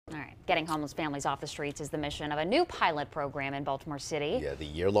Getting homeless families off the streets is the mission of a new pilot program in Baltimore City. Yeah, the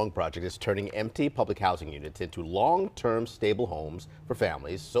year-long project is turning empty public housing units into long-term stable homes for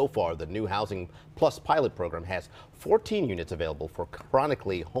families. So far, the new Housing Plus pilot program has 14 units available for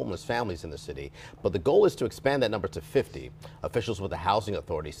chronically homeless families in the city, but the goal is to expand that number to 50. Officials with the Housing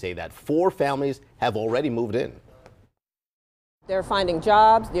Authority say that 4 families have already moved in. They're finding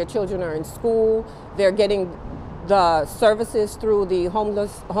jobs, their children are in school, they're getting the services through the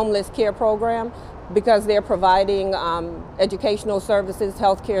homeless care program because they're providing educational services,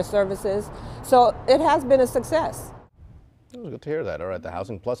 healthcare services. So it has been a success. It was good to hear that. All right, the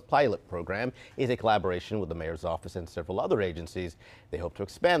Housing Plus pilot program is a collaboration with the mayor's office and several other agencies. They hope to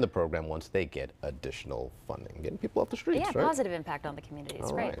expand the program once they get additional funding, getting people off the streets. Yeah, right? Positive impact on the community. It's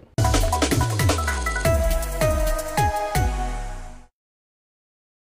All great. Right.